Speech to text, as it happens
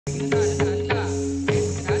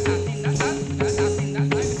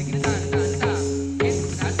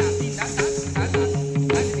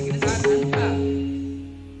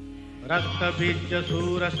रक्तबीज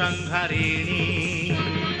सूर संहरिणी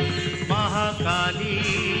महाकाली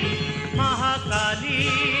महाकाली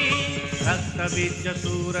रक्तबीज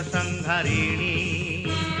सूर संहरिणी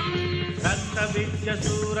रक्तबीज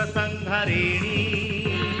सूर संहरिणी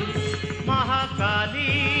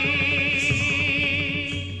महाकाली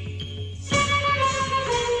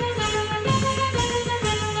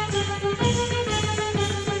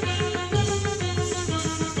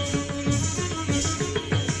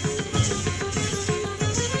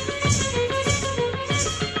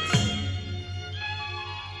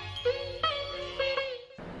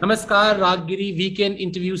नमस्कार, रागगिरी वीकेंड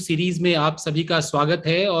इंटरव्यू सीरीज में आप सभी का स्वागत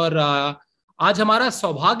है। और आज हमारा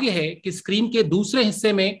सौभाग्य है कि स्क्रीन के दूसरे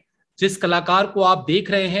हिस्से में जिस कलाकार को आप देख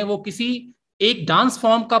रहे हैं वो किसी एक डांस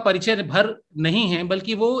फॉर्म का परिचय भर नहीं है,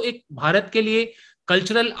 बल्कि वो एक भारत के लिए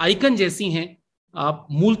कल्चरल आइकन जैसी हैं।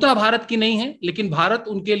 मूलतः भारत की नहीं है, लेकिन भारत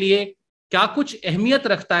उनके लिए क्या कुछ अहमियत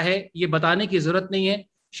रखता है ये बताने की जरूरत नहीं है।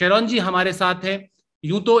 शैरॉन जी हमारे साथ है।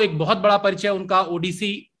 यूं तो एक बहुत बड़ा परिचय उनका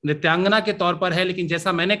ओडिसी नृत्यांगना के तौर पर है, लेकिन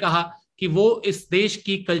जैसा मैंने कहा कि वो इस देश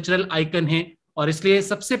की कल्चरल आइकन हैं, और इसलिए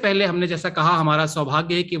सबसे पहले हमने जैसा कहा हमारा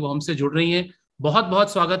सौभाग्य है कि वो हमसे जुड़ रही हैं। बहुत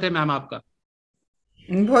बहुत स्वागत है मैम आपका।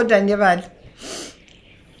 बहुत धन्यवाद।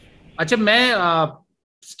 अच्छा, मैं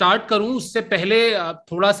स्टार्ट करूं उससे पहले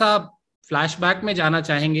थोड़ा सा फ्लैशबैक में जाना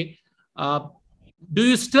चाहेंगे। Do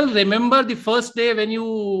you still remember the first day when you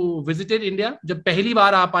visited India? जब पहली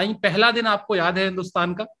बार आप आई, पहला दिन आपको याद है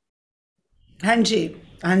हिंदुस्तान का? हाँ जी,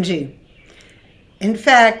 हाँ जी। In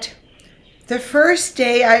fact, the first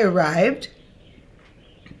day I arrived,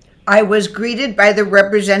 I was greeted by the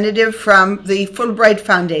representative from the Fulbright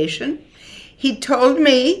Foundation. He told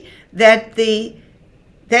me that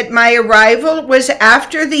my arrival was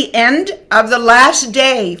after the end of the last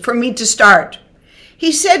day for me to start.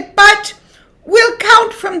 He said, but we'll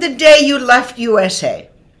count from the day you left USA.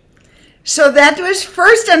 So that was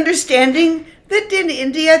first understanding that in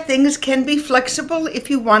India things can be flexible if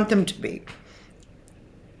you want them to be.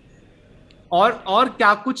 और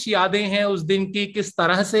क्या कुछ यादें हैं उस दिन की? किस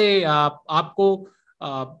तरह से आपको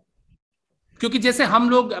क्योंकि जैसे हम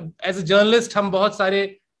लोग एज ए जर्नलिस्ट हम बहुत सारे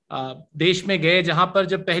देश में गए जहां पर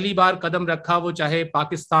जब पहली बार कदम रखा, वो चाहे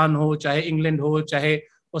पाकिस्तान हो, चाहे इंग्लैंड हो, चाहे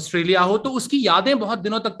ऑस्ट्रेलिया हो, तो उसकी यादें बहुत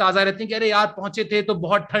दिनों तक ताजा रहती हैं कि अरे यार पहुंचे थे तो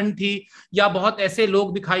बहुत ठंड थी, या बहुत ऐसे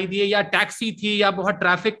लोग दिखाई दिए, या टैक्सी थी, या बहुत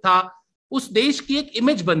ट्रैफिक था। उस देश की एक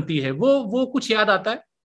इमेज बनती है, वो कुछ याद आता है?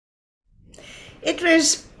 It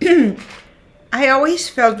was I always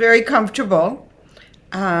felt very comfortable,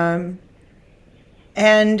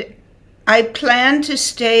 and I planned to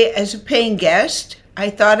stay as a paying guest. I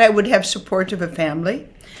thought I would have support of a family.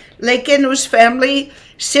 लेकिन उस family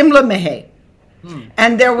शिमला में है,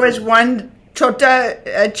 and there was one chota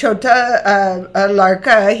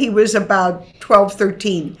larka. He was about 12,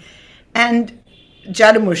 13, and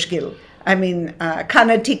jada mushkil. I mean,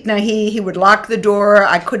 khana tik nahi. He would lock the door.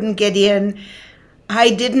 I couldn't get in. I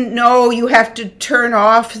didn't know you have to turn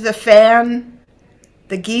off the fan,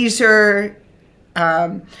 the geyser,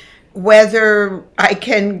 whether I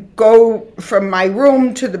can go from my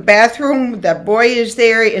room to the bathroom. The boy is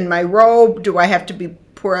there in my robe. Do I have to be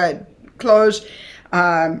put clothes?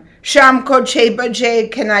 Sham ko 6 baje.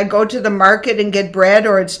 Can I go to the market and get bread,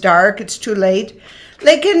 or it's dark, it's too late?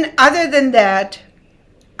 Lekin other than that,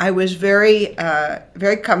 I was very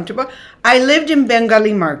comfortable. I lived in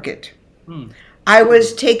Bengali market. I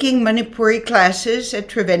was taking Manipuri classes at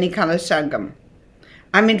Triveni Kala Sangam.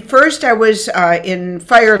 I mean, first I was in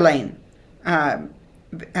Fire Lane,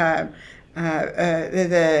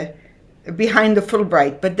 behind the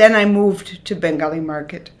Fulbright, but then I moved to Bengali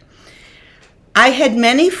market. I had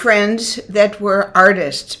many friends that were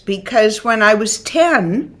artists, because when I was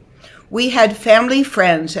 10, we had family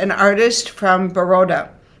friends, an artist from Baroda,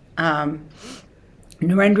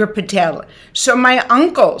 Narendra Patel. So my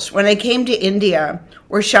uncles, when I came to India,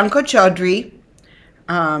 were Shankar Chaudhary,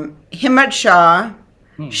 Himmat Shah,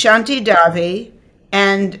 Shanti Dave,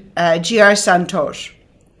 and G.R. Santosh.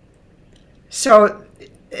 So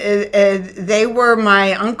they were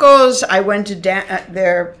my uncles. I went to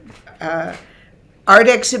their art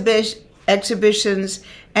exhibitions,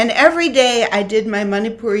 and every day I did my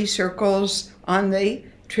Manipuri circles on the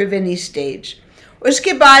Triveni stage.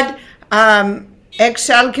 Uske baad, ek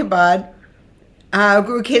saal ke baad,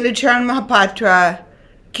 Guru Kelucharan Mohapatra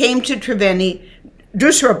came to Triveni,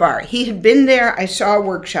 dusra bar. He had been there, I saw a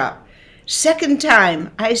workshop. Second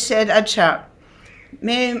time, I said, Acha,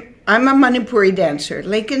 I'm a Manipuri dancer,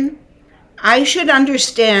 lekin I should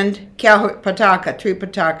understand kya pataka,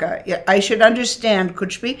 Tripataka. I should understand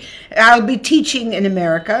kuch bhi. I'll be teaching in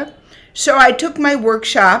America. So I took my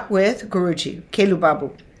workshop with Guruji, Kelu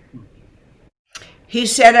Babu. He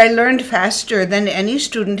said I learned faster than any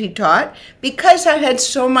student he taught because I had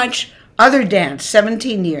so much other dance,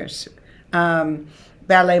 17 years,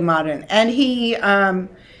 ballet modern. And he,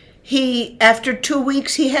 after 2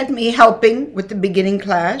 weeks, he had me helping with the beginning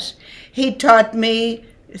class. He taught me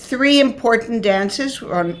 3 important dances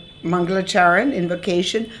on Mangalacharan,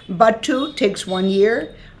 invocation. Bhattu takes 1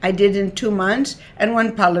 year. I did in 2 months, and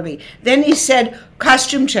 1 Pallavi. Then he said,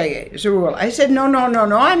 costume chahiye is a rule. I said, no,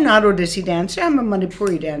 I'm not Odissi dancer, I'm a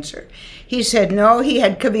Manipuri dancer. He said, no, he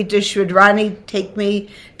had Kavita Shridrani take me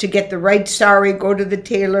to get the right sari, go to the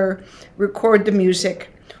tailor, record the music.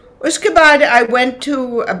 Uske baad, I went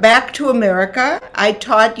back to America. I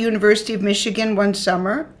taught University of Michigan 1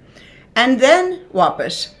 summer, and then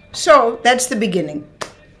wapas. So that's the beginning.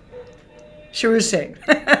 Shuru se.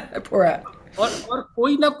 Pura. और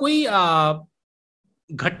कोई ना कोई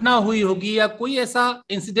घटना हुई होगी या कोई ऐसा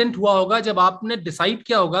इंसिडेंट हुआ होगा जब आपने डिसाइड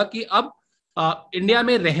किया होगा कि अब इंडिया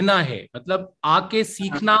में रहना है, मतलब आके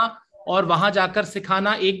सीखना और वहां जाकर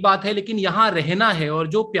सिखाना एक बात है, लेकिन यहाँ रहना है और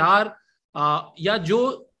जो प्यार या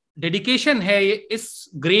जो डेडिकेशन है इस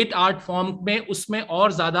ग्रेट आर्ट फॉर्म में, उसमें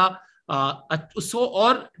और ज्यादा उसको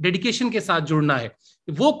और डेडिकेशन के साथ जुड़ना है,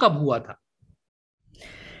 वो कब हुआ था?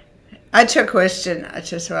 Acha question.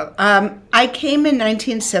 Acha sawal. I came in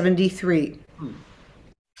 1973.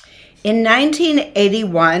 In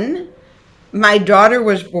 1981, my daughter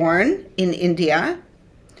was born in India,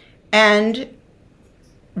 and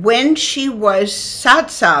when she was 7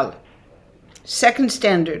 saal, 2nd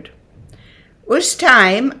standard, us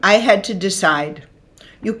time I had to decide.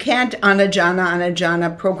 You can't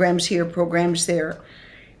anajana, programs here, programs there.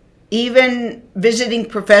 Even visiting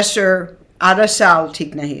professor, Ada saal,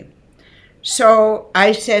 theek nahi. So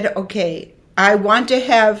I said, okay, I want to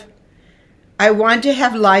have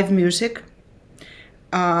live music.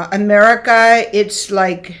 America, it's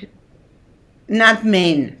like not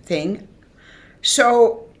main thing.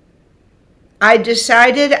 So I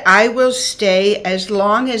decided I will stay as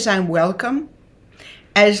long as I'm welcome,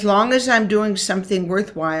 as long as I'm doing something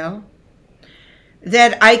worthwhile,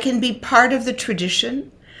 that I can be part of the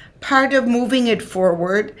tradition, part of moving it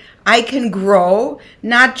forward. I can grow,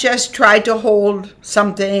 not just try to hold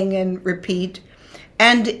something and repeat.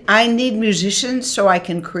 And I need musicians so I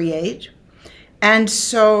can create. And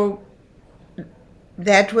so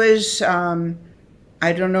that was,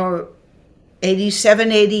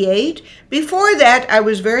 87, 88. Before that, I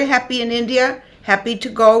was very happy in India, happy to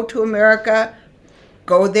go to America,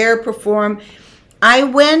 go there, perform. I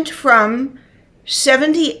went from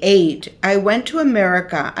 78, I went to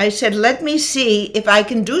America. I said, let me see if I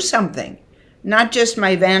can do something, not just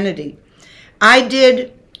my vanity. I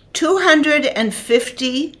did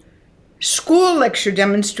 250 school lecture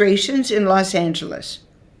demonstrations in Los Angeles.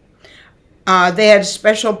 They had a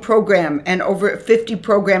special program and over 50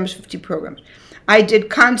 programs. I did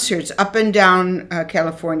concerts up and down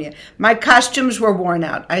California. My costumes were worn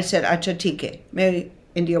out. I said, acha theek hai,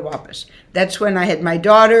 India wapas. That's when I had my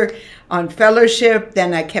daughter on fellowship.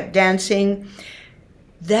 Then I kept dancing.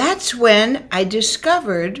 That's when I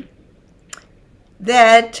discovered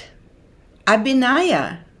that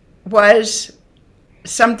abhinaya was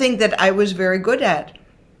something that I was very good at,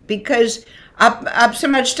 because ab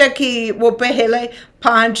samajhta ki wo pehle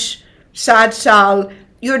 5-7 saal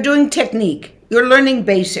you're doing technique, you're learning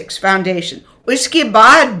basics, foundation. Uske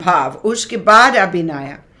baad bhav, uske baad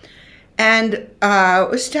abhinaya. And it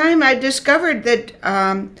was time I discovered that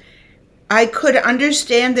I could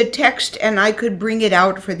understand the text and I could bring it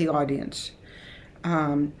out for the audience.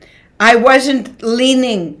 I wasn't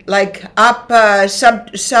leaning like up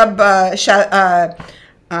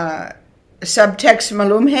subtext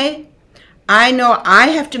malum hai. I know I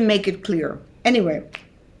have to make it clear. Anyway,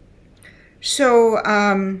 so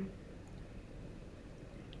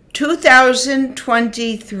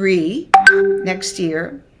 2023, next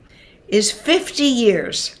year, is 50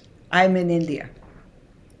 years I'm in India.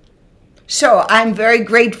 So I'm very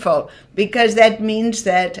grateful, because that means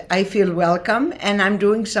that I feel welcome and I'm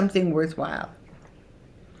doing something worthwhile.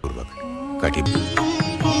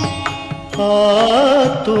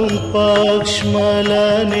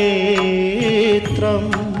 पक्ष्मलनेत्रम्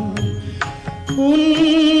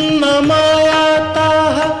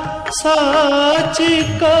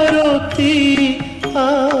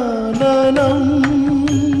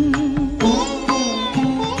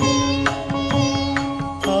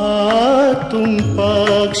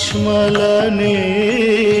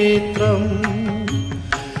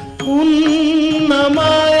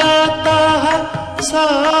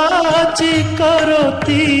साचि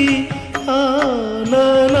करोति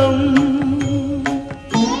आननम्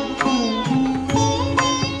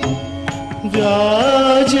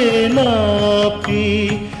व्याजेनापि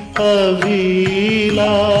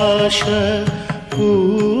अभिलाष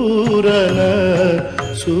पूरण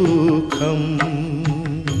सुखम्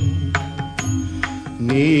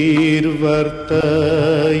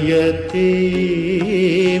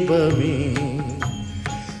निर्वर्तयतेव मे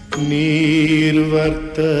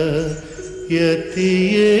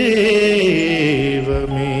निर्वर्तयत्येव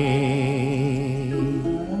मे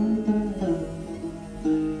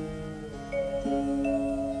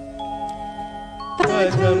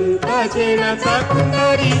तजं तजेन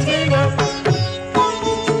तकुतरिजेन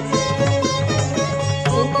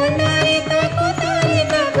कुकुनारि तकुतारि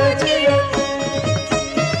तजेन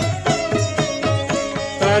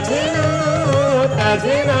तजेन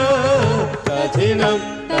तजेन तजेन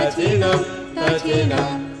तजेन तजेन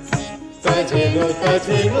तजेनु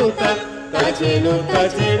तजेनु तजेनु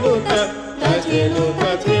तजेनु तजेनु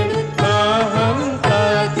तजेनु अहं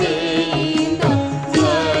तजेन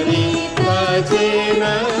नारी तजेन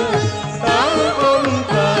अहं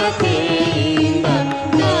तजेन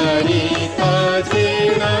नारी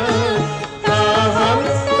तजेन अहं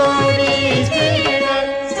तजेन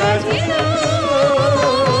तजेन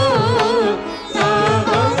अहं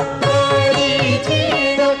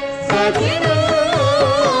तजेन तजेन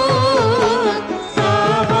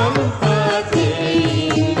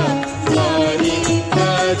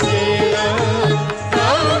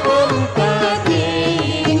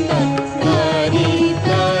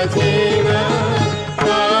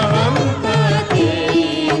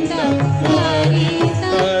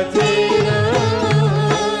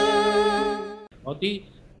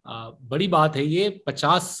बड़ी बात है ये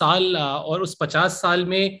 50 साल और उस 50 साल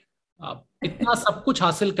में इतना सब कुछ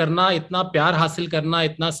हासिल करना, इतना प्यार हासिल करना,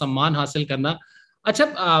 इतना सम्मान हासिल करना। अच्छा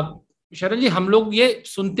शरण जी, हम लोग ये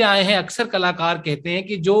सुनते आए हैं, अक्सर कलाकार कहते हैं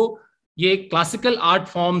कि जो ये क्लासिकल आर्ट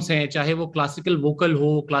फॉर्म्स हैं, चाहे वो क्लासिकल वोकल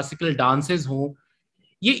हो, क्लासिकल डांसेस हो,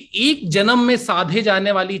 ये एक जन्म में साधे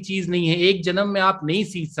जाने वाली चीज नहीं है। एक जन्म में आप नहीं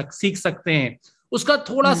सीख सकते हैं, उसका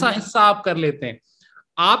थोड़ा सा हिस्सा आप कर लेते हैं।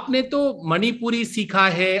 आपने तो मणिपुरी सीखा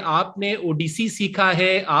है, आपने ओडिसी सीखा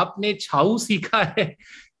है, आपने छाऊ सीखा है।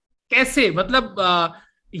 कैसे, मतलब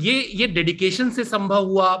ये डेडिकेशन से संभव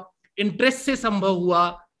हुआ, इंटरेस्ट से संभव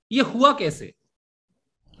हुआ, ये हुआ कैसे?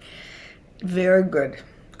 Very good.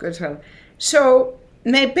 Good. So,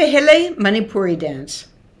 मैं पहले Manipuri dance.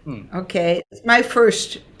 Okay, it's my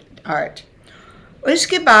first art.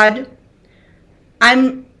 उसके बाद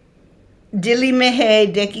I'm दिल्ली में है,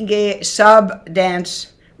 देखेंगे सब dance,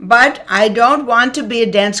 but I don't want to be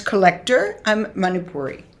a dance collector. I'm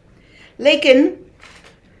Manipuri. लेकिन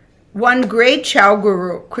one great Chhau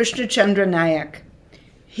guru, Krushna Chandra Naik,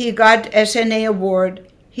 he got SNA award.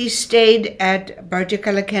 He stayed at Bharatiya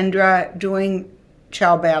Kala Kendra doing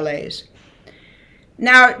Chhau ballets.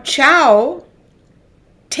 Now, Chhau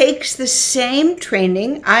takes the same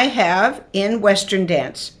training I have in Western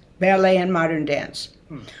dance, ballet and modern dance.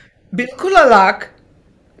 Bilkul alak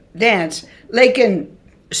dance, lekin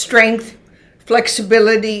strength,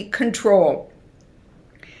 flexibility, control.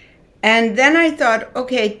 And then I thought,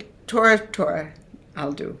 okay, Torah,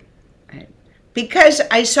 I'll do. Because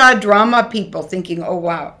I saw drama people thinking, oh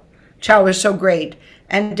wow, Chhau is so great.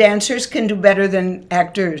 And dancers can do better than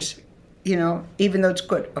actors, you know, even though it's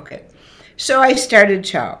good. Okay. So I started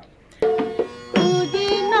Chhau.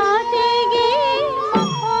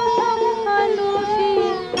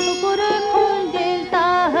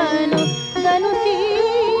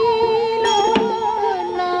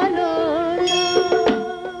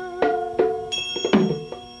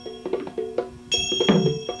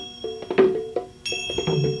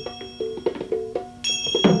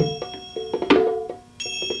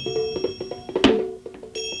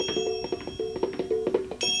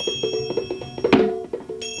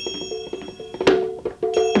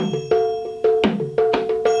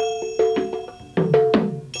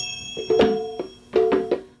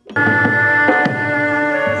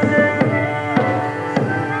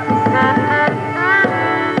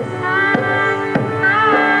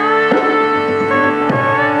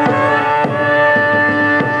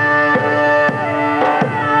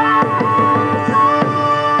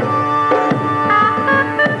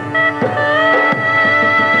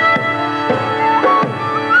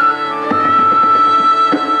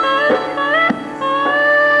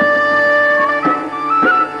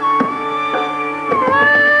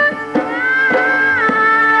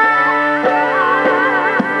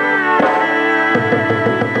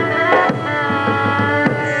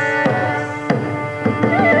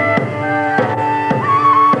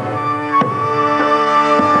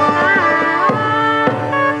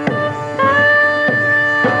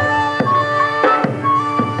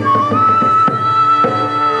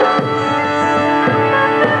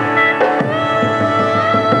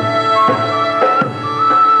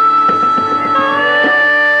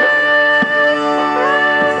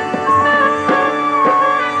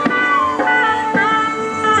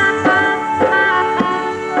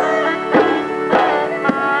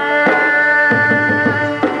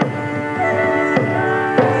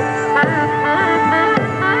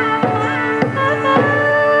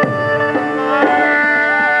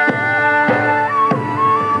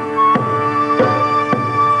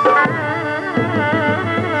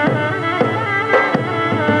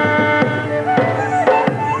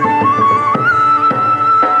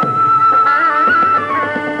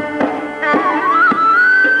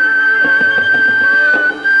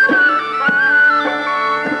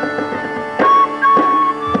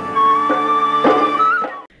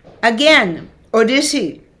 Again,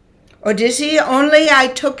 Odissi. Odissi, only I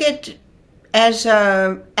took it as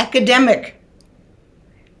academic.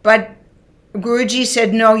 But Guruji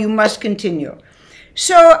said, no, you must continue.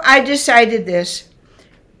 So I decided this.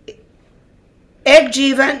 Ek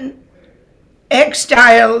Jivan, ek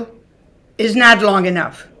style is not long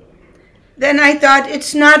enough. Then I thought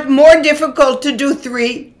it's not more difficult to do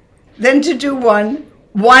 3 than to do 1.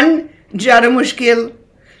 1, jada mushkil.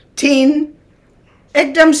 3,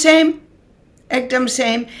 ekdam same. Ekdam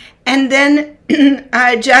same. And then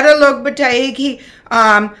jada log bataye ki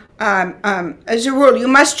as a rule, you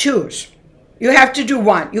must choose. You have to do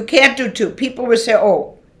 1. You can't do 2. People will say,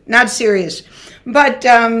 oh, not serious. But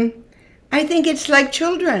I think it's like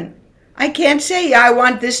children. I can't say, yeah, I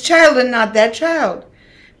want this child and not that child.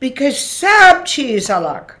 Because sab cheez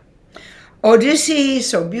alak. Odissi is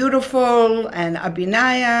so beautiful, and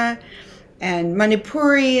Abhinaya, and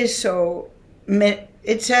Manipuri is so,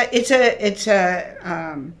 it's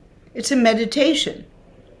a meditation,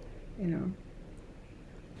 you know.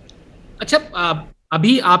 अच्छा,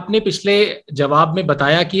 अभी आपने पिछले जवाब में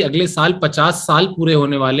बताया कि अगले साल 50 साल पूरे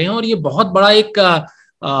होने वाले हैं और ये बहुत बड़ा एक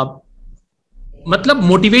मतलब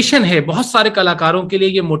मोटिवेशन है, बहुत सारे कलाकारों के लिए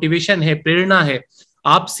ये मोटिवेशन है, प्रेरणा है,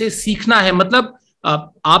 आपसे सीखना है। मतलब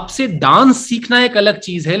आपसे डांस सीखना एक अलग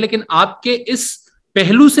चीज है, लेकिन आपके इस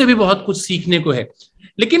पहलू से भी बहुत कुछ सीखने को है।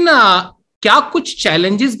 लेकिन क्या कुछ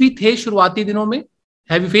चैलेंजेस भी थे शुरुआती दिनों में?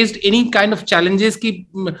 Have you faced any kind of challenges कि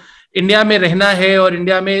इंडिया में रहना है और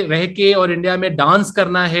इंडिया में रह के और इंडिया में डांस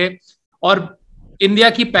करना है और इंडिया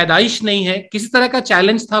की पैदाइश नहीं है, किसी तरह का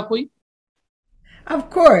चैलेंज था कोई? Of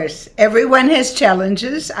course, everyone has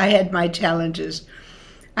challenges. I had my challenges.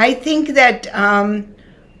 I think that,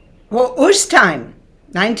 well, us time,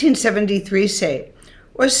 1973 say,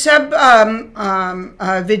 was sab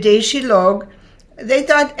Videshi log, they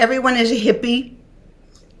thought everyone is a hippie.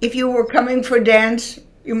 If you were coming for dance,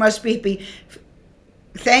 you must be hippie.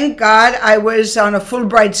 Thank God I was on a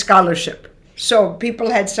Fulbright scholarship, so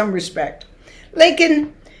people had some respect.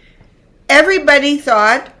 Lekin, everybody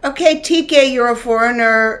thought, okay, TK, you're a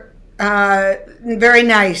foreigner, very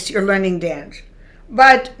nice, you're learning dance.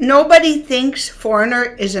 But nobody thinks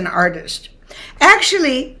foreigner is an artist.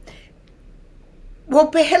 Actually, well,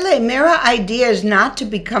 pehle, mera idea is not to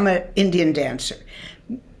become an Indian dancer.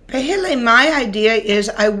 Pehle, my idea is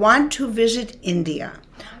I want to visit India.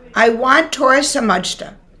 I want Torah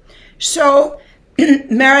Samajta. So,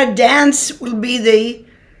 mera dance will be the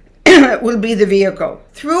vehicle.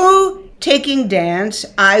 Through taking dance,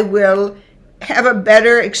 I will have a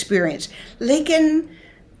better experience. Lekin,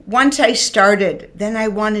 once I started, then I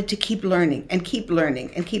wanted to keep learning and keep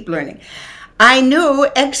learning and keep learning. I knew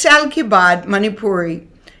Exal ke baad Manipuri,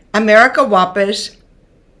 America wapas,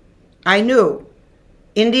 I knew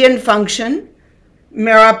Indian function,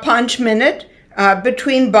 mera 5 minute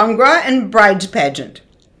between Bhangra and bride's pageant.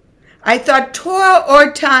 I thought Torah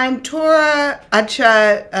or time, Torah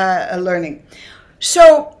acha learning.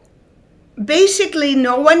 So basically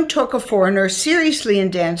no one took a foreigner seriously in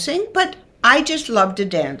dancing, but I just loved to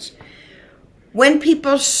dance. When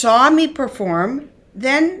people saw me perform,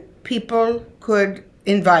 then people could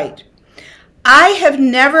invite. I have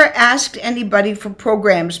never asked anybody for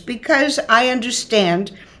programs because I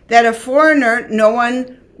understand that a foreigner no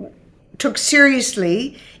one took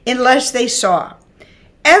seriously unless they saw.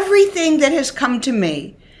 Everything that has come to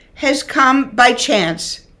me has come by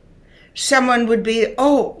chance. Someone would be,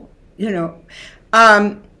 oh, you know,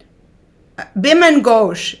 Biman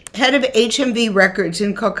Ghosh, head of HMV Records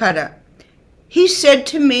in Kolkata, he said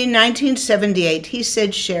to me in 1978, he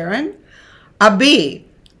said, Sharon, Abhi,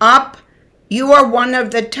 you are one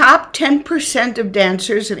of the top 10% of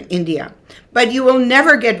dancers in India, but you will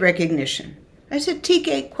never get recognition. I said,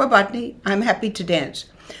 TK, Kwabatni, I'm happy to dance.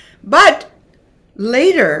 But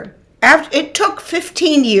later, after, it took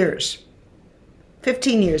 15 years.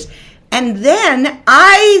 And then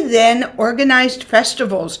I organized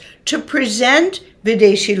festivals to present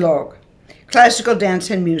Videshi Log, classical dance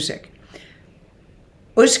and music.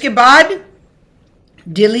 Uske baad,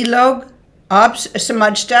 Dili Log,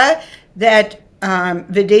 samajta that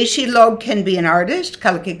Videshi Log can be an artist,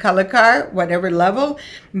 Kalki Kalakar, whatever level,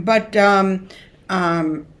 but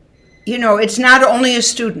you know, it's not only a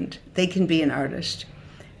student, they can be an artist.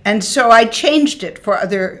 And so I changed it for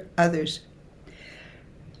others.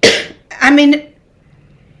 I mean,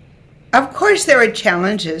 of course there are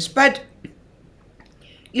challenges, but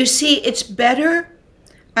you see, it's better,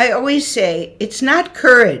 I always say, it's not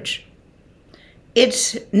courage,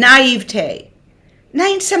 it's naivete.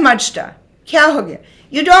 Nahin samajta. Kya ho gaya?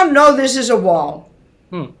 You don't know this is a wall.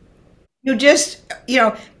 You just, you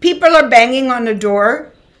know, people are banging on the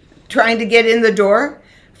door. trying to get in the door.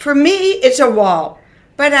 For me, it's a wall,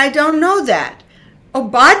 but I don't know that. Oh,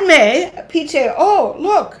 बाद में पीछे, oh,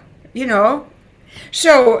 look, you know.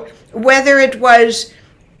 So whether it was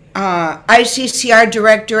ICCR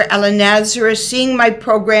director Alan Nazareth seeing my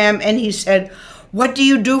program and he said, "What do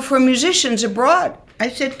you do for musicians abroad?" I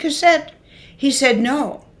said, "Cassette." He said,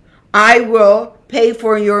 "No, I will pay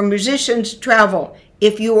for your musicians' travel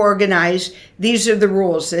if you organize. These are the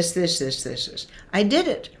rules, this. I did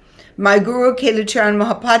it. My Guru Kelucharan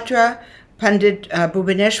Mohapatra, Pandit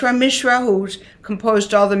Bhubaneswar Mishra, who's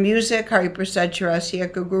composed all the music, Hari Prasad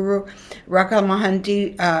Chaurasiya ka Guru, Rakal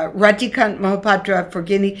Mohanty, Ratikant Mohapatra for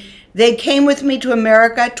Guinea, they came with me to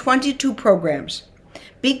America, 22 programs.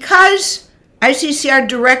 Because ICCR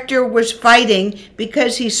director was fighting,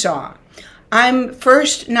 because he saw. I'm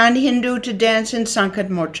first non-Hindu to dance in Sankat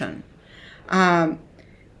Mochan.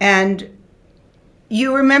 And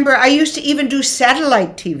you remember, I used to even do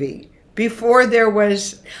satellite TV before there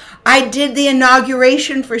was, I did the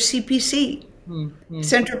inauguration for CPC,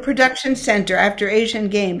 Central Production Center, after Asian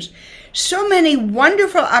Games. So many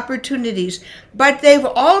wonderful opportunities, but they've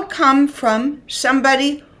all come from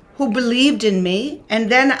somebody who believed in me, and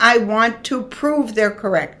then I want to prove they're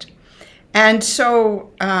correct. And so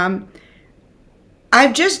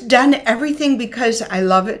I've just done everything because I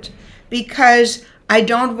love it, because I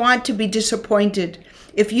don't want to be disappointed.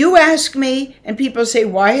 If you ask me, and people say,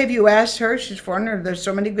 "Why have you asked her? She's foreigner, there's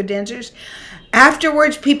so many good dancers."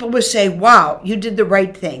 Afterwards, people will say, "Wow, you did the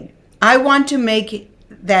right thing." I want to make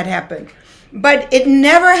that happen. But it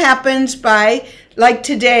never happens by, like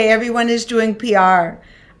today, everyone is doing PR.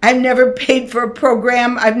 I've never paid for a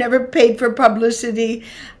program. I've never paid for publicity.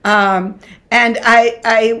 And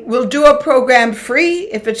I will do a program free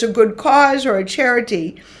if it's a good cause or a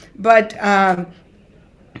charity. But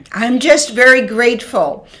I'm just very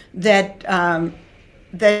grateful that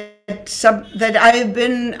that I've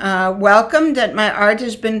been welcomed, that my art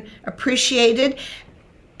has been appreciated,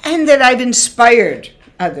 and that I've inspired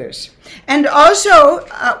others. And also,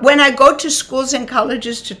 when I go to schools and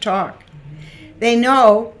colleges to talk, they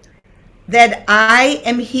know that I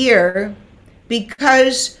am here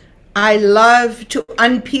because I love to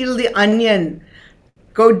unpeel the onion,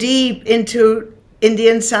 go deep into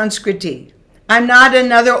Indian Sanskriti. I'm not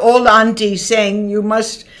another old auntie saying you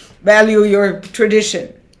must value your tradition.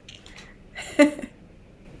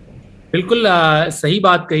 बिल्कुल सही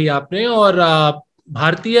बात कही आपने। और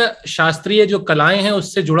भारतीय शास्त्रीय जो कलाएं हैं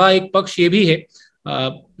उससे जुड़ा एक पक्ष ये भी है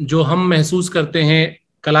जो हम महसूस करते हैं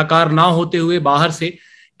कलाकार ना होते हुए बाहर से,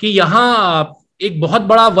 कि यहाँ एक बहुत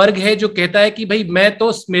बड़ा वर्ग है जो कहता है कि भाई मैं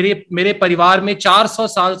तो मेरे परिवार में 400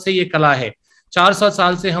 साल से ये कला है, 400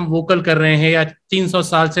 साल से हम वोकल कर रहे हैं, या 300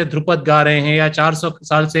 साल से ध्रुपद गा रहे हैं, या 400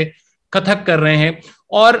 साल से कथक कर रहे हैं।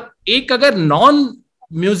 और एक अगर नॉन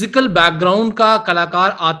म्यूजिकल बैकग्राउंड का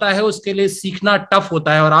कलाकार आता है उसके लिए सीखना टफ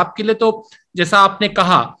होता है। और आपके लिए तो जैसा आपने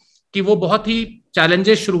कहा कि वो बहुत ही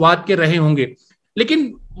चैलेंजेस शुरुआत के रहे होंगे,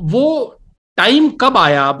 लेकिन वो टाइम कब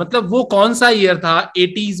आया, मतलब वो कौन सा ईयर था,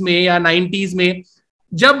 80s में या 90s में,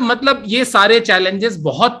 जब मतलब ये सारे चैलेंजेस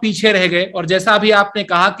बहुत पीछे रह गए और जैसा अभी आपने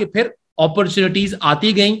कहा कि फिर अपॉर्चुनिटीज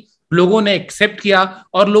आती गई, लोगों ने एक्सेप्ट किया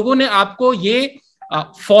और लोगों ने आपको ये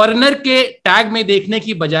फॉरेनर के टैग में देखने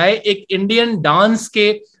की बजाय एक इंडियन डांस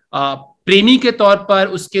के प्रेमी के तौर पर,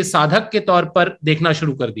 उसके साधक के तौर पर देखना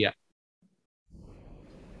शुरू कर दिया?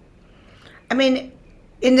 I mean,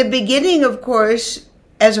 in the beginning, of course,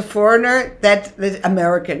 as a foreigner, that's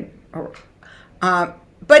American.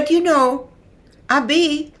 But you know,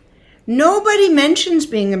 Abi, nobody mentions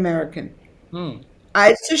being American.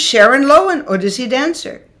 It's a Sharon Lowen, Odissi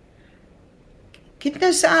dancer.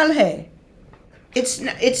 Kitna saal hai?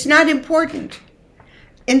 It's not important.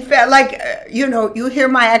 In fact, like, you know, you hear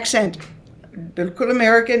my accent, bilkul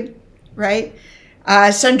American, right?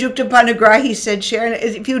 Sanjukta Panagrahi said, Sharon,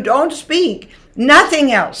 if you don't speak,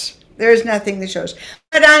 nothing else. There's nothing that shows.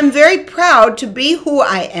 But I'm very proud to be who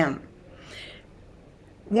I am.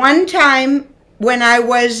 One time when I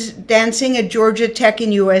was dancing at Georgia Tech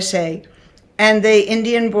in USA, and the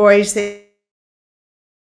Indian boys,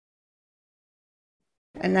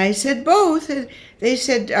 and I said both. They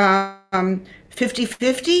said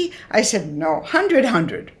 50-50. I said no,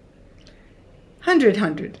 100-100.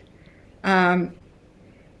 100-100.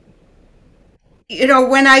 You know,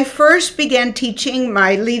 when I first began teaching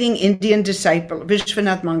my leading Indian disciple,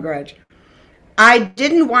 Vishwanath Mangaraj, I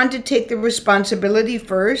didn't want to take the responsibility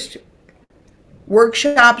first.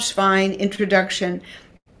 Workshops, fine, introduction.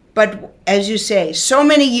 But as you say, so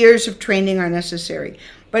many years of training are necessary.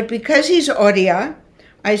 But because he's Odia,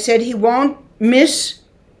 I said he won't miss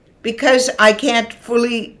because I can't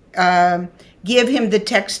fully give him the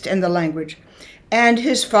text and the language. And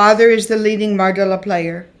his father is the leading Mardala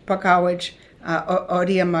player, Pakawaj,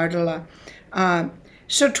 Odia Mardala.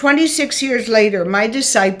 So 26 years later, my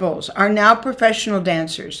disciples are now professional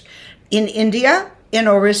dancers in India, in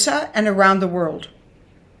Orissa, and around the world.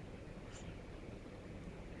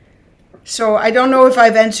 So I don't know if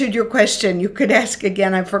I've answered your question. You could ask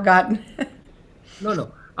again. I've forgotten.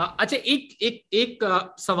 No. अच्छा, एक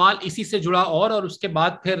सवाल इसी से जुड़ा और उसके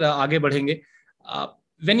बाद फिर आगे बढ़ेंगे.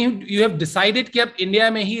 When you have decided कि अब इंडिया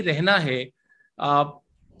में ही रहना है,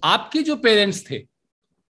 आपके जो पेरेंट्स थे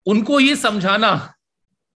उनको ये समझाना.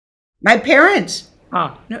 My parents?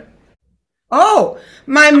 हाँ. No. Oh,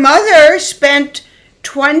 my mother spent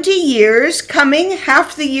 20 years coming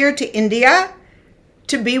half the year to India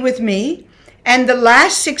to be with me, and the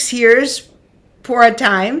last 6 years, for a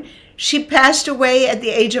time, she passed away at the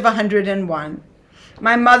age of 101.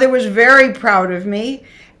 My mother was very proud of me,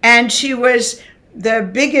 and she was the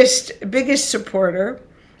biggest supporter.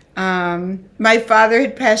 My father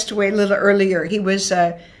had passed away a little earlier. He was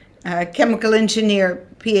a chemical engineer,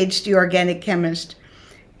 PhD organic chemist.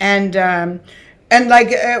 And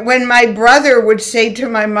like when my brother would say to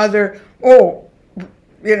my mother, oh,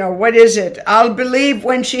 you know, what is it? I'll believe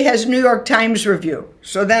when she has New York Times review.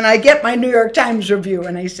 So then I get my New York Times review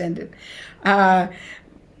and I send it.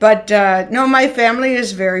 But no, my family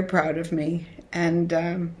is very proud of me.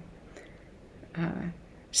 And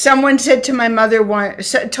someone said to my mother,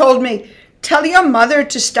 told me, tell your mother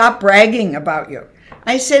to stop bragging about you.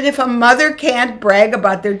 I said, if a mother can't brag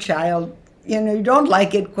about their child, you know, you don't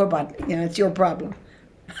like it, you know, it's your problem.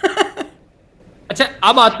 अच्छा,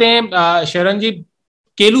 अब आते हैं शरण जी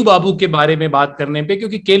केलू बाबू के बारे में बात करने पे,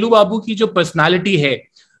 क्योंकि केलू बाबू की जो पर्सनालिटी है,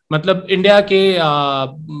 मतलब इंडिया के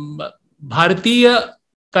भारतीय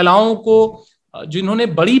कलाओं को जिन्होंने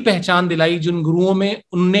बड़ी पहचान दिलाई, जिन गुरुओं में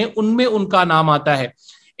उनमें उनका नाम आता है.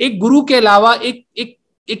 एक गुरु के अलावा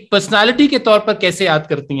एक पर्सनालिटी के तौर पर कैसे याद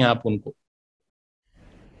करती हैं आप उनको?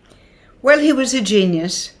 Well, he was a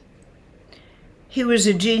genius. He was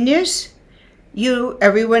a genius.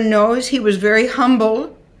 Everyone knows he was very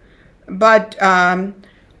humble, but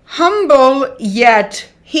humble, yet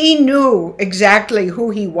he knew exactly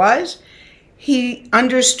who he was. He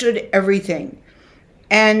understood everything.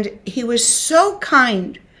 And he was so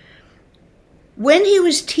kind. When he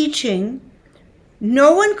was teaching,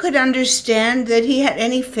 no one could understand that he had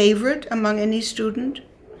any favorite among any student.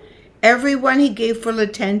 Everyone he gave full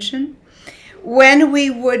attention. When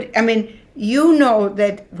we would, I mean, you know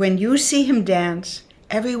that when you see him dance,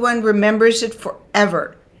 everyone remembers it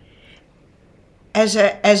forever. As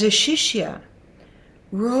a shishya,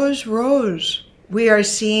 Rose, we are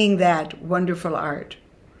seeing that wonderful art.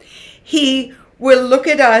 He will look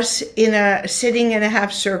at us sitting in a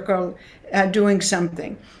half circle, doing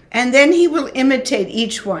something, and then he will imitate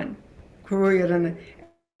each one. And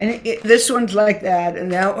this one's like that,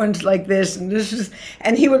 and that one's like this,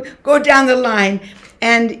 and he will go down the line.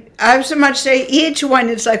 And I so much say each one,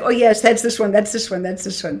 it's like, oh yes, that's this one, that's this one, that's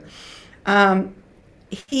this one. And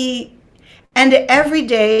every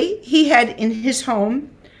day he had in his home,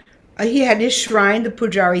 he had his shrine, the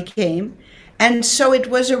pujari came. And so it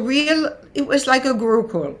was like a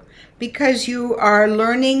Gurukul, because you are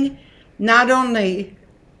learning not only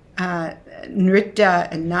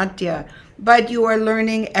Nritya and Natya, but you are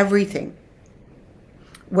learning everything.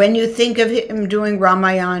 When you think of him doing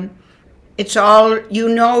Ramayan, it's all, you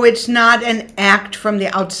know, it's not an act from the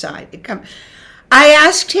outside. I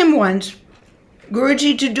asked him once,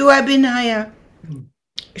 Guruji, to do Abhinaya,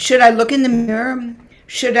 should I look in the mirror?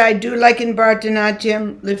 Should I do like in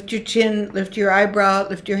Bharatanatyam, lift your chin, lift your eyebrow,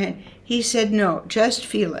 lift your hand? He said, no, just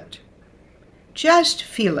feel it. Just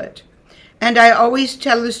feel it. And I always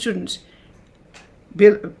tell the students,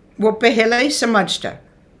 wo pehle samajhta.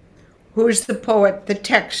 Who is the poet, the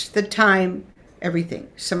text, the time, everything,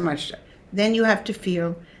 samajhta. Then you have to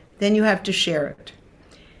feel, then you have to share it.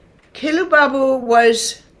 Kelu Babu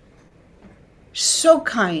was so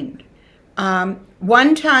kind.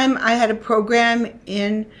 One time I had a program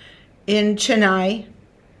in Chennai,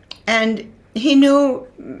 and he knew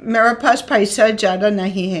mera paas paisa jada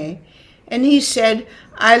nahi hai, and he said,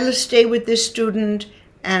 I'll stay with this student,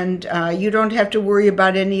 and you don't have to worry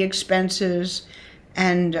about any expenses.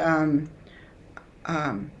 And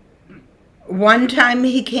one time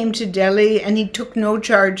he came to Delhi and he took no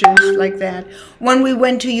charges like that. When we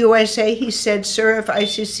went to USA, he said, sir, if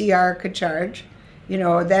ICCR could charge, you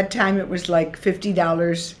know, at that time it was like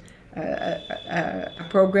 $50 a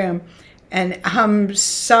program, and hum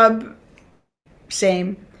sub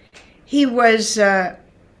same. He was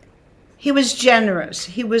generous,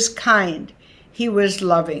 he was kind, he was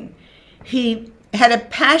loving. He had a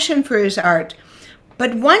passion for his art.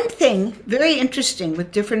 But one thing, very interesting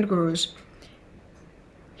with different gurus,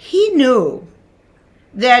 he knew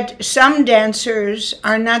that some dancers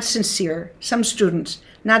are not sincere, some students,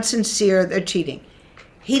 not sincere, they're cheating.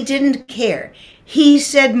 He didn't care. He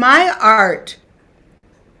said, my art,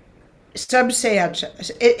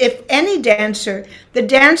 if any dancer, the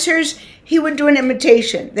dancers, he would do an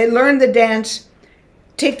imitation. They learn the dance,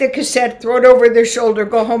 take the cassette, throw it over their shoulder,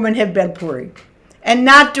 go home and have belpuri, and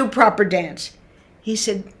not do proper dance. He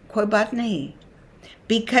said, koi baat nahi.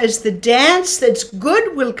 Because the dance that's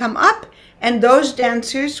good will come up and those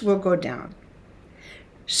dancers will go down.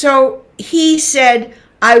 So he said,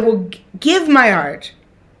 I will give my art,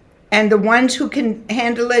 and the ones who can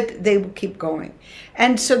handle it, they will keep going.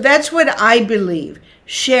 And so that's what I believe.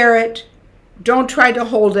 Share it. Don't try to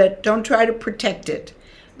hold it. Don't try to protect it.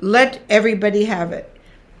 Let everybody have it.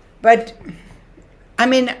 But, I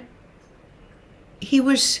mean,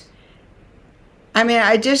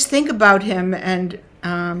 I just think about him, and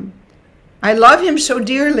I love him so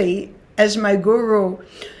dearly as my guru,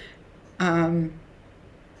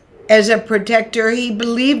 as a protector. He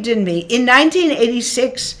believed in me. In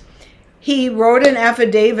 1986, he wrote an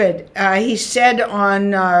affidavit. He said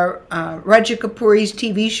on Raja Kapoor's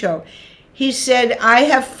TV show, he said, I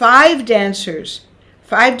have 5 dancers,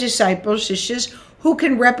 5 disciples, shishas, who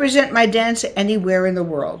can represent my dance anywhere in the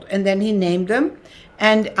world. And then he named them,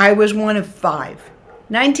 and I was one of 5.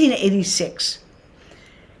 1986.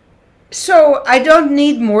 So I don't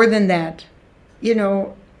need more than that.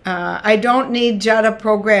 I don't need jada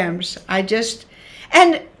programs.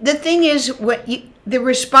 And the thing is, the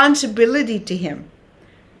responsibility to him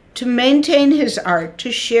to maintain his art,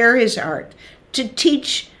 to share his art, to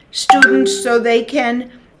teach students so they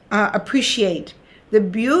can appreciate the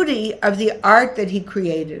beauty of the art that he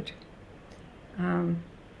created.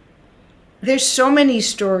 There's so many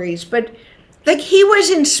stories, but like, he was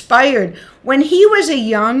inspired when he was a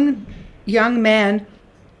young man,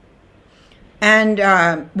 and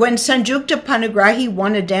when Sanjukta Panigrahi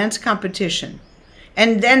won a dance competition,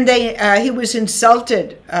 and then he was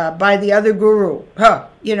insulted by the other guru.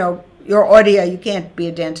 You're Odia, you can't be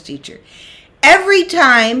a dance teacher. Every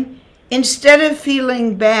time, instead of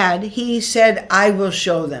feeling bad, he said, I will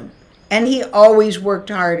show them. And he always worked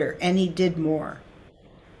harder, and he did more.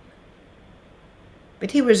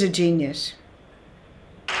 But he was a genius.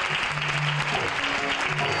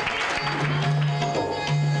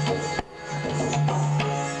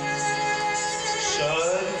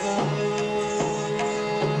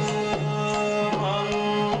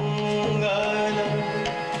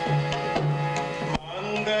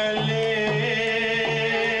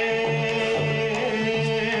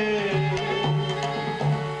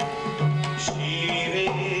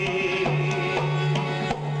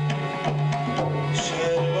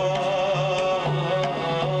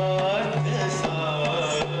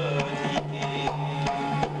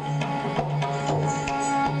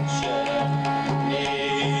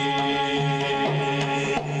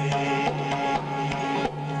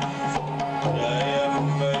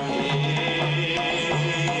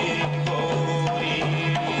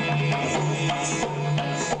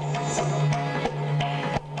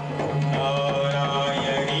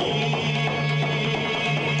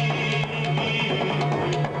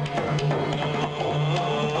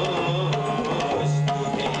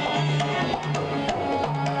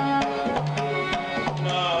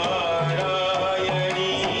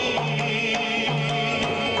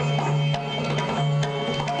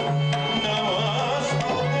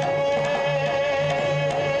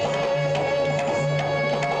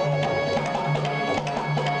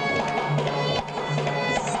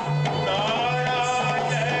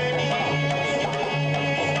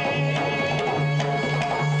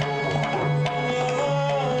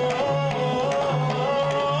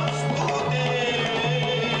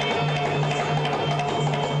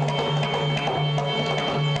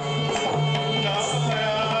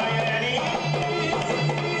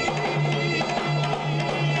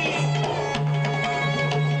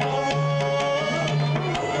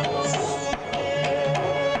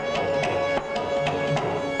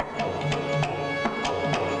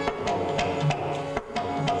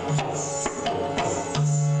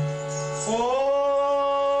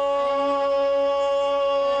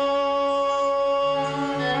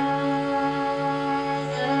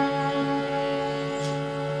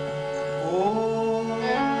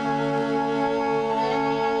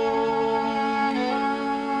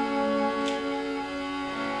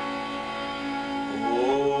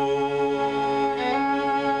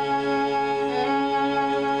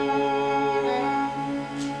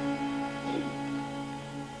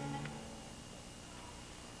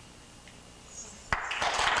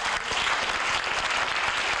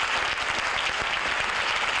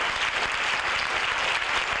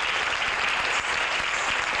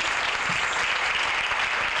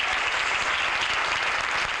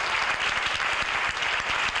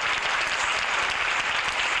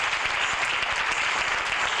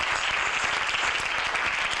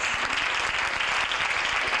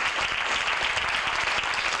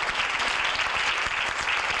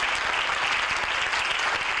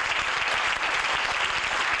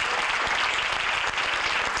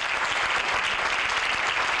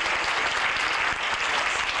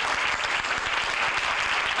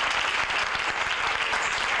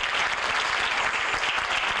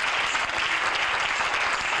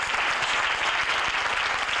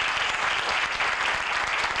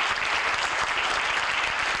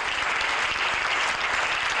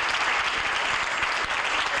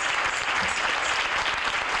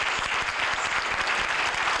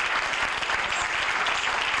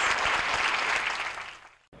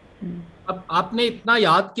 आपने इतना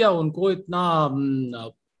याद किया उनको, इतना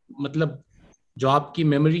मतलब जो आपकी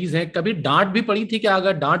memories हैं, कभी डांट भी पड़ी थी क्या?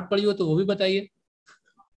 अगर डांट पड़ी हो तो वो भी बताइए।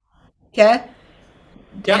 क्या?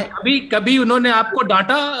 क्या कभी कभी उन्होंने आपको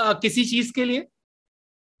डांटा किसी चीज के लिए?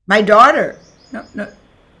 My daughter. No, no.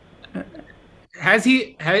 Has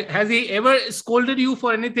he ever scolded you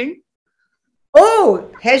for anything? Oh,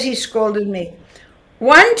 has he scolded me?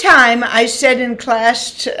 One time I said in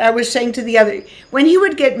class, I was saying to the other, when he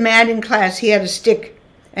would get mad in class, he had a stick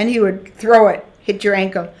and he would throw it, hit your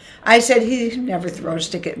ankle. I said, he never throw a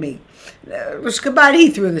stick at me. Uske baad he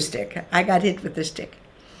threw the stick. I got hit with the stick.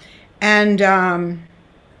 And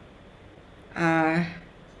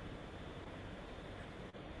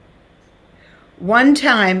one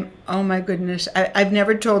time, oh my goodness, I've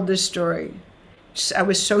never told this story. I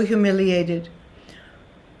was so humiliated.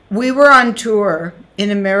 We were on tour in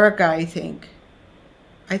America, I think.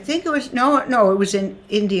 I think it was, no, it was in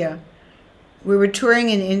India. We were touring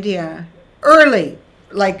in India early.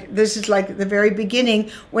 Like, this is like the very beginning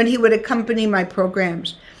when he would accompany my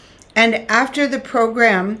programs. And after the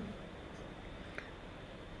program,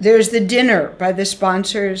 there's the dinner by the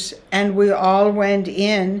sponsors, and we all went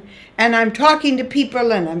in, and I'm talking to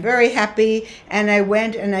people, and I'm very happy, and I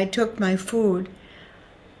went and I took my food.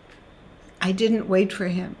 I didn't wait for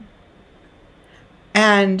him.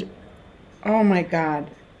 And, oh my God,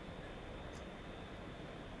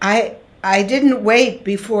 I didn't wait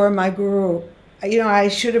before my guru. You know, I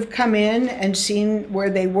should have come in and seen where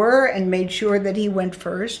they were and made sure that he went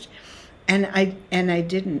first. And I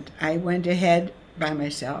didn't. I went ahead by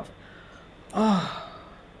myself. Oh,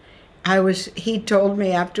 he told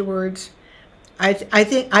me afterwards, I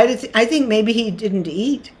think maybe he didn't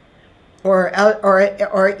eat, or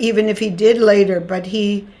even if he did later, but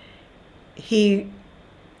he,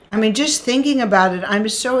 I mean, just thinking about it, I'm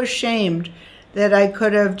so ashamed that I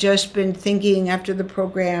could have just been thinking after the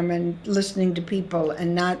program and listening to people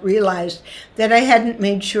and not realized that I hadn't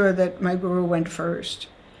made sure that my guru went first.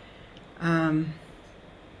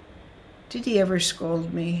 Did he ever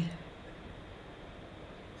scold me?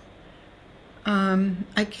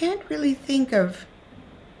 I can't really think of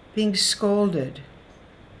being scolded.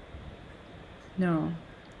 No.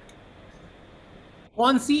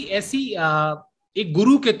 कौन सी ऐसी एक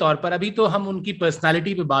गुरु के तौर पर, अभी तो हम उनकी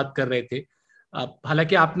पर्सनालिटी पे बात कर रहे थे,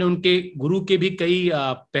 हालांकि आपने उनके गुरु के भी कई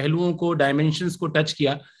पहलुओं को, डायमेंशंस को टच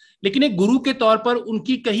किया, लेकिन एक गुरु के तौर पर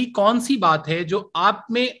उनकी कही कौन सी बात है जो आप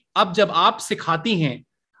में, अब जब आप सिखाती हैं,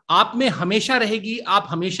 आप में हमेशा रहेगी, आप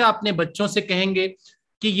हमेशा अपने बच्चों से कहेंगे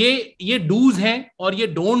कि ये डूज हैं और ये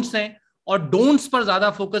डोंट्स हैं, और डोंट्स पर ज्यादा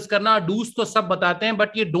फोकस करना, डूज तो सब बताते हैं,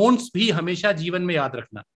 बट ये डोंट्स भी हमेशा जीवन में याद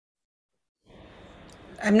रखना?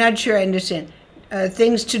 I'm not sure I understand.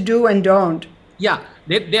 Things to do and don't. Yeah,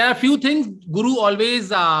 there are a few things Guru always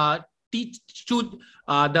teach to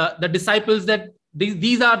the disciples, that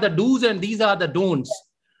these are the do's and these are the don'ts.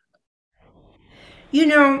 You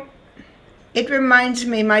know, it reminds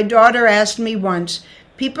me, my daughter asked me once,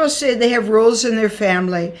 people say they have rules in their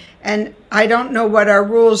family, and I don't know what our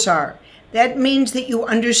rules are. That means that you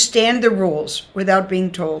understand the rules without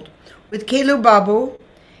being told. With Kelu Babu,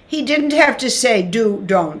 he didn't have to say do,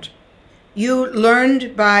 don't. You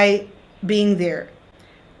learned by being there.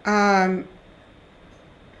 I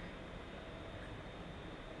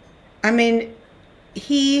mean,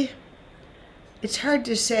 it's hard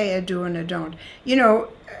to say a do and a don't. You know,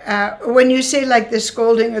 when you say like the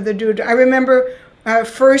scolding or the do, I remember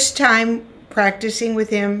first time practicing with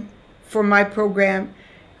him for my program,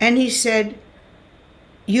 and he said,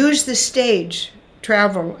 use the stage,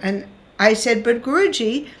 travel. And I said, but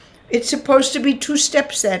Guruji, it's supposed to be 2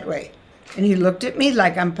 steps that way. And he looked at me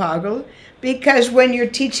like I'm pagal, because when you're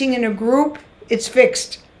teaching in a group, it's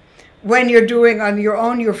fixed. When you're doing on your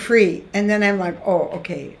own, you're free. And then I'm like, oh,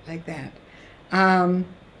 okay, like that.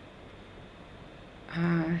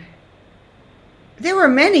 There were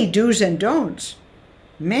many do's and don'ts,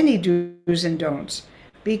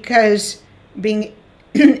 because being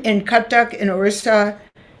in Cuttack, in Orissa,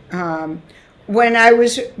 when I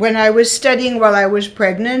was studying while I was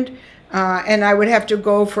pregnant, and I would have to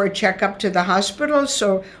go for a checkup to the hospital.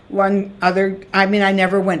 So I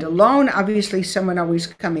never went alone. Obviously, someone always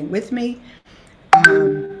coming with me.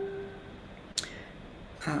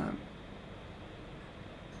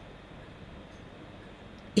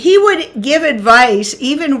 He would give advice.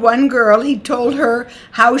 Even one girl, he told her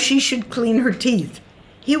how she should clean her teeth.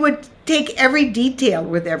 He would take every detail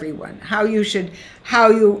with everyone. How you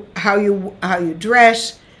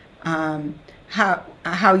dress,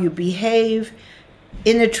 how you behave.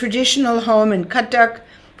 In a traditional home in Cuttack,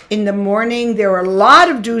 in the morning there were a lot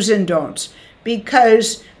of do's and don'ts,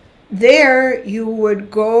 because there you would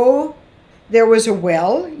go, there was a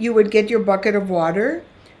well, you would get your bucket of water,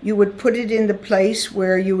 you would put it in the place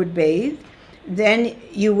where you would bathe, then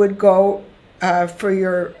you would go for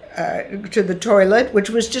your to the toilet, which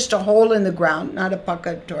was just a hole in the ground, not a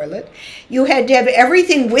pucka toilet. You had to have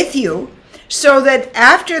everything with you so that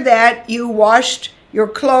after that you washed your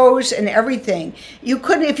clothes and everything. You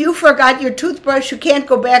couldn't, if you forgot your toothbrush, you can't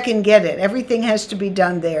go back and get it. Everything has to be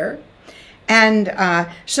done there. And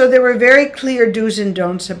so there were very clear do's and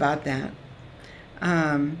don'ts about that.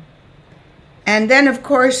 And then, of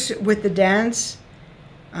course, with the dance,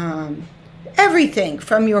 everything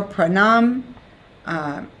from your pranam,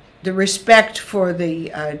 the respect for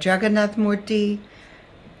the Jagannath Murti,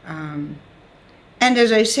 and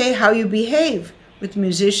as I say, how you behave with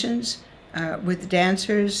musicians, with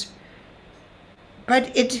dancers.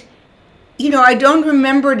 But it, you know, I don't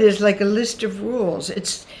remember it as like a list of rules.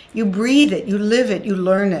 It's, you breathe it, you live it, you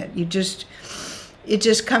learn it. You just, it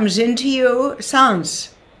just comes into you,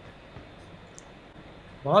 sounds.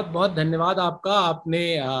 बहुत बहुत धन्यवाद आपका, आपने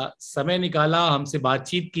समय निकाला, हमसे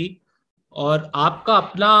बातचीत की, और आपका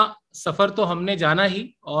अपना सफर तो हमने जाना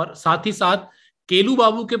ही, और साथ ही साथ केलू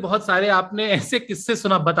बाबू के बहुत सारे आपने ऐसे किस्से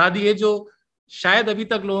बता दिए जो शायद अभी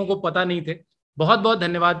तक लोगों को पता नहीं थे. बहुत बहुत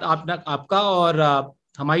धन्यवाद आपका, और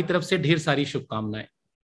हमारी तरफ से ढेर सारी शुभकामनाएं.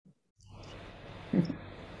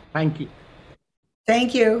 Thank you.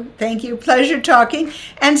 Thank you. Thank you. Pleasure talking.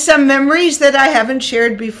 And some memories that I haven't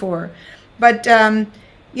shared before. But,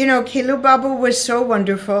 you know, Kelu Babu was so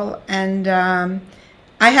wonderful. And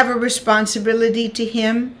I have a responsibility to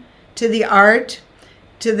him, to the art,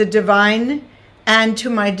 to the divine, and to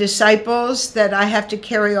my disciples, that I have to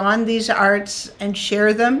carry on these arts and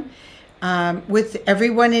share them with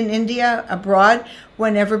everyone in India, abroad,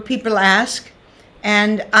 whenever people ask.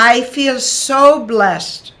 And I feel so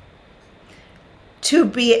blessed to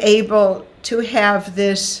be able to have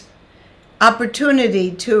this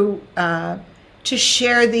opportunity to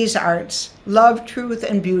share these arts, love, truth,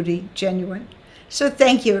 and beauty, genuine. So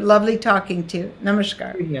thank you. Lovely talking to you.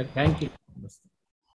 Namaskar. Yeah, thank you.